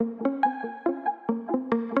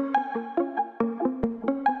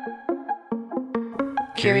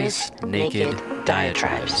Curious Naked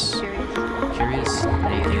Diatribes. Curious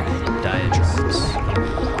Naked Diatribes.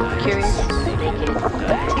 Curious Naked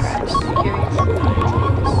Diatribes. Curious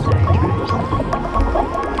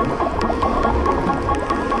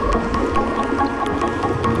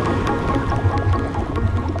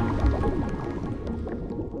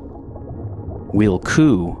We'll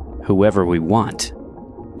coup whoever we want.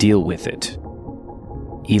 Deal with it.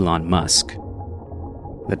 Elon Musk.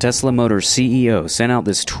 The Tesla Motors CEO sent out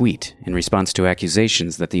this tweet in response to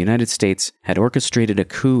accusations that the United States had orchestrated a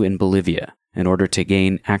coup in Bolivia in order to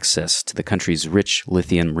gain access to the country's rich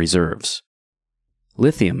lithium reserves.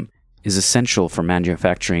 Lithium is essential for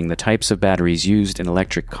manufacturing the types of batteries used in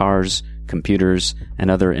electric cars, computers, and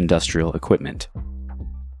other industrial equipment.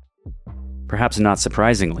 Perhaps not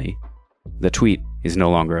surprisingly, the tweet is no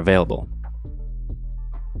longer available.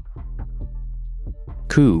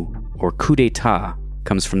 Coup, or coup d'état,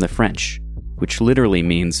 comes from the French, which literally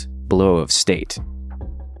means blow of state.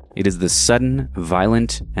 It is the sudden,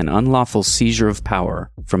 violent, and unlawful seizure of power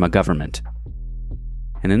from a government.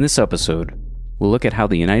 And in this episode, we'll look at how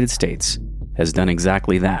the United States has done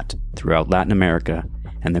exactly that throughout Latin America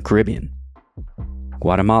and the Caribbean.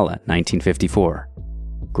 Guatemala, 1954.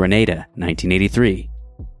 Grenada, 1983.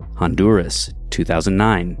 Honduras,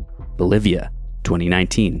 2009. Bolivia,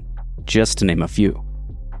 2019. Just to name a few.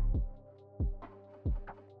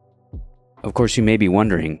 Of course, you may be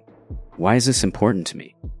wondering, why is this important to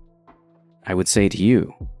me? I would say to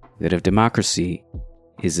you that if democracy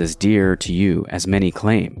is as dear to you as many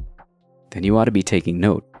claim, then you ought to be taking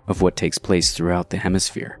note of what takes place throughout the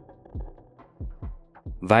hemisphere.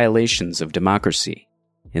 Violations of democracy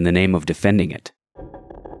in the name of defending it.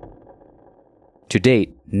 To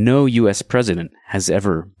date, no U.S. president has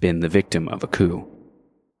ever been the victim of a coup.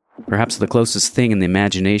 Perhaps the closest thing in the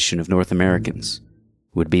imagination of North Americans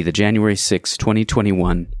would be the January 6,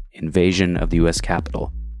 2021 invasion of the U.S.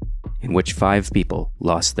 Capitol, in which 5 people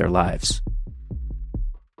lost their lives.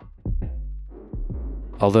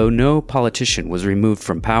 Although no politician was removed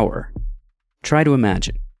from power, try to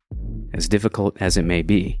imagine, as difficult as it may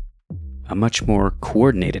be, a much more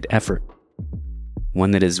coordinated effort,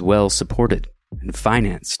 one that is well supported and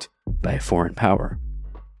financed by a foreign power.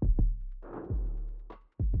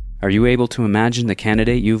 Are you able to imagine the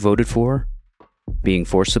candidate you voted for being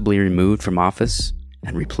forcibly removed from office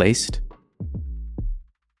and replaced?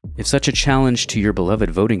 If such a challenge to your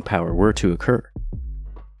beloved voting power were to occur,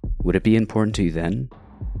 would it be important to you then?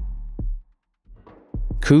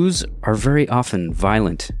 Coups are very often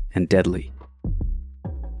violent and deadly.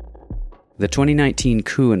 The 2019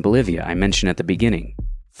 coup in Bolivia I mentioned at the beginning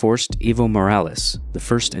forced Evo Morales, the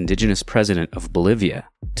first indigenous president of Bolivia,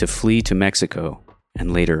 to flee to Mexico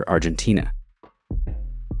and later Argentina.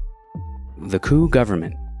 The coup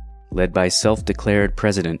government, led by self-declared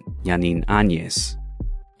President Yanin Áñez,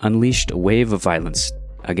 unleashed a wave of violence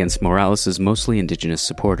against Morales' mostly indigenous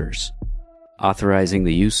supporters, authorizing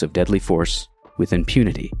the use of deadly force with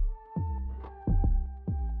impunity.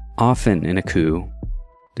 Often in a coup,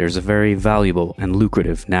 there's a very valuable and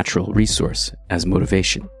lucrative natural resource as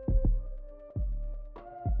motivation.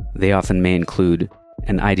 They often may include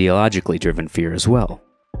an ideologically driven fear as well,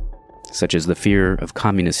 such as the fear of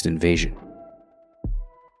communist invasion.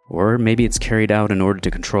 Or maybe it's carried out in order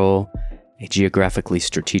to control a geographically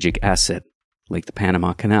strategic asset like the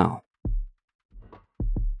Panama Canal.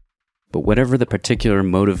 But whatever the particular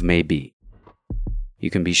motive may be, you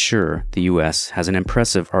can be sure the U.S. has an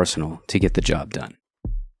impressive arsenal to get the job done.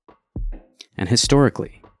 And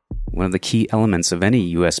historically, one of the key elements of any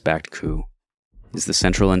U.S.-backed coup is the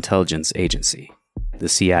Central Intelligence Agency, the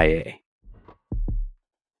CIA.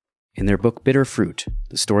 In their book Bitter Fruit,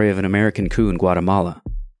 the story of an American coup in Guatemala,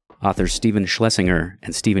 authors Stephen Schlesinger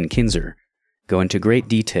and Stephen Kinzer go into great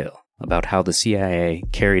detail about how the CIA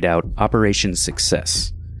carried out Operation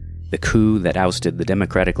Success, the coup that ousted the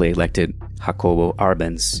democratically elected Jacobo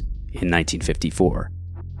Arbenz in 1954,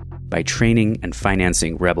 by training and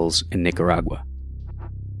financing rebels in Nicaragua.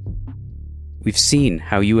 We've seen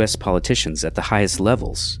how U.S. politicians at the highest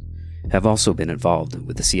levels have also been involved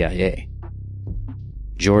with the CIA.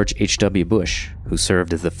 George H.W. Bush, who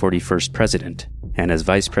served as the 41st president and as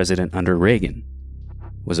vice president under Reagan,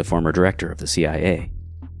 was a former director of the CIA.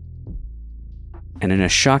 And in a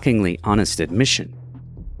shockingly honest admission,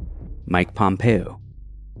 Mike Pompeo,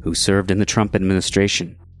 who served in the Trump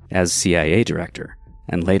administration as CIA director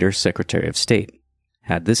and later Secretary of State,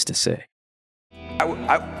 had this to say.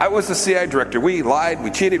 I was the CIA director. We lied,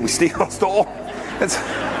 we cheated, we stole. It was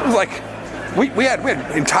like we had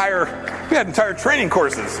entire training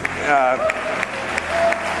courses.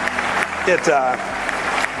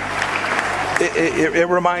 It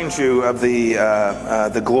reminds you of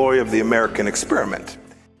the glory of the American experiment.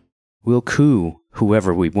 We'll coup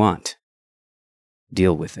whoever we want.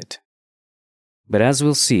 Deal with it. But as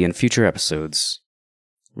we'll see in future episodes,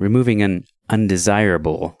 removing an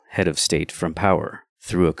undesirable head of state from power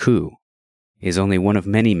through a coup is only one of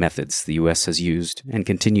many methods the US has used and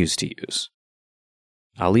continues to use.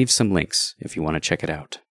 I'll leave some links if you want to check it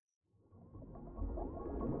out.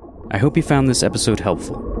 I hope you found this episode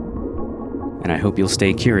helpful, and I hope you'll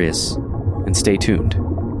stay curious and stay tuned.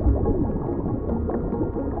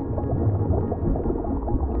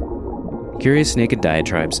 Curious Naked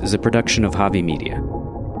Diatribes is a production of Javi Media.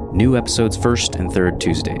 New episodes first and third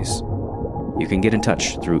Tuesdays. You can get in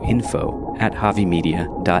touch through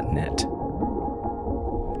info@javimedia.net.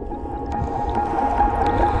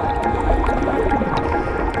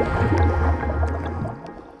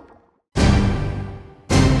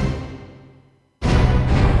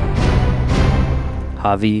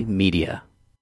 Javi Media.